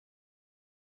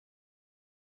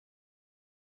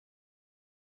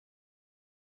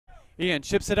Ian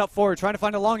chips it up forward, trying to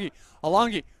find Alongi.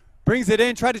 Alongi brings it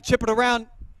in, try to chip it around.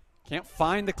 Can't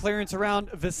find the clearance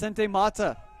around Vicente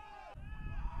Matta.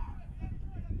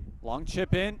 Long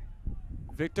chip in.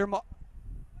 Victor Malmstrom.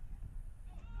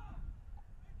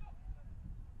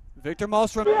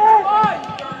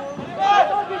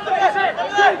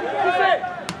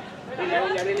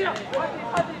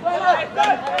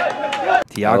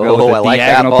 Thiago with I a like that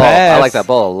diagonal ball. pass. I like that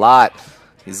ball a lot.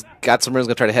 He's got some room. He's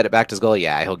going to try to head it back to his goal.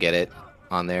 Yeah, he'll get it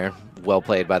on there. Well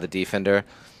played by the defender.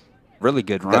 Really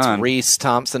good run. That's Reese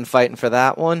Thompson fighting for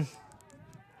that one.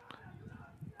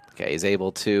 Okay, he's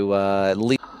able to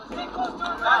lead.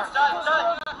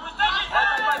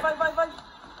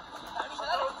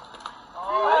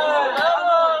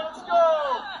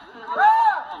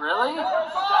 Really?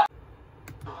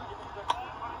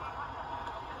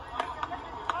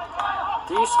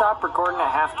 Do you stop recording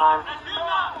at halftime?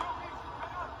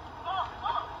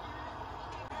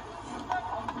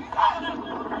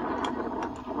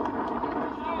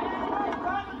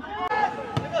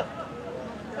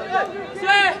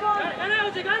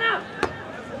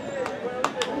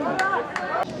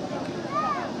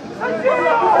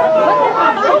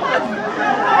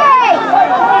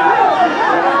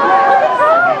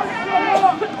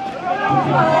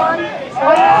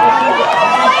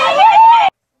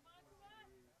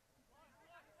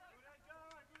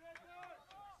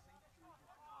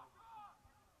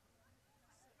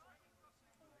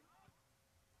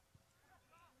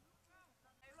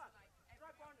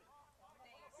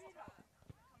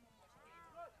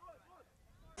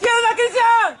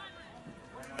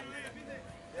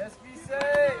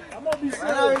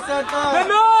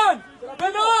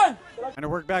 Trying to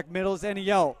work back middle is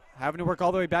Eniel. Having to work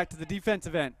all the way back to the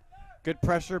defensive end. Good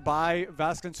pressure by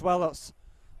Vasconcelos.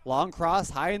 Long cross,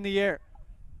 high in the air.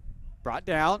 Brought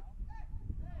down.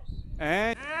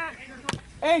 And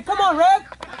hey, come on, Red!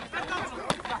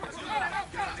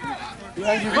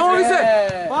 What is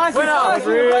it?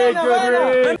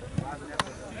 Good.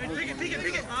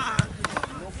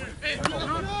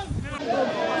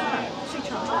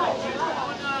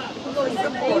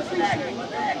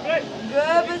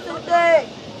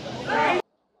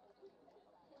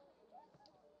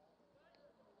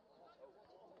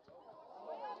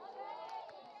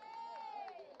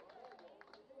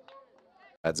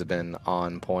 Have been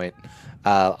on point.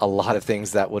 A lot of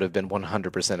things that would have been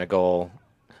 100% a goal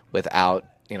without,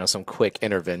 some quick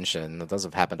intervention. Those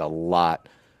have happened a lot.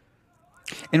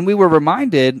 And we were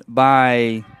reminded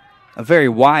by a very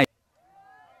wide.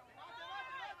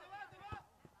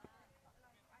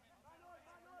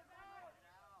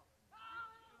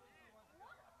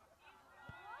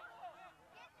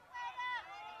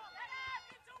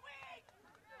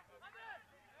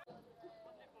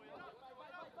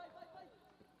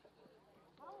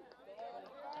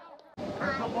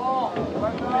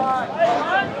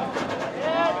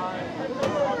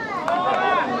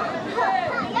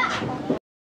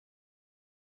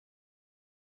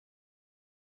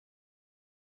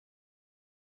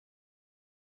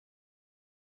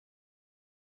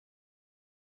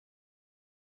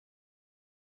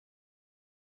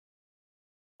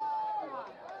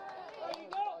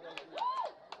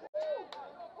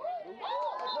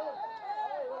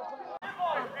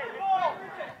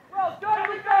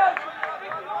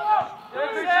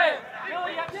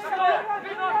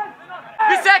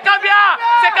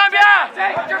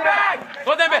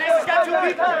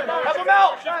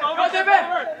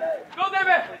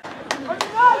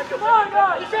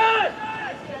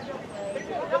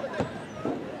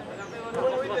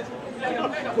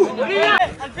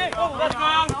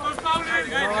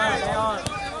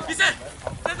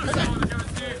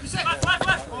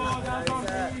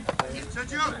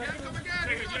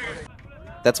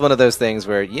 That's one of those things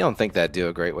where you don't think that'd do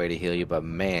a great way to heal you, but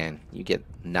man, you get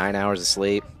 9 hours of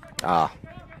sleep. Ah.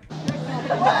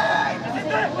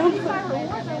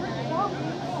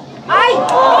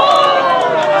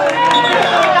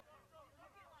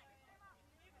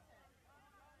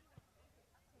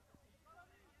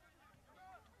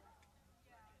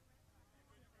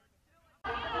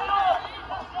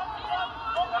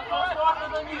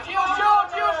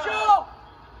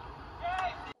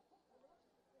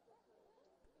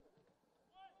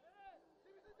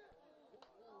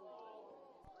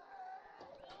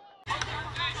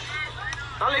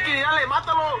 Dale, Kiri, dale,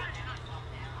 mátalo.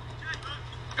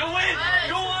 Go in,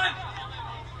 go on.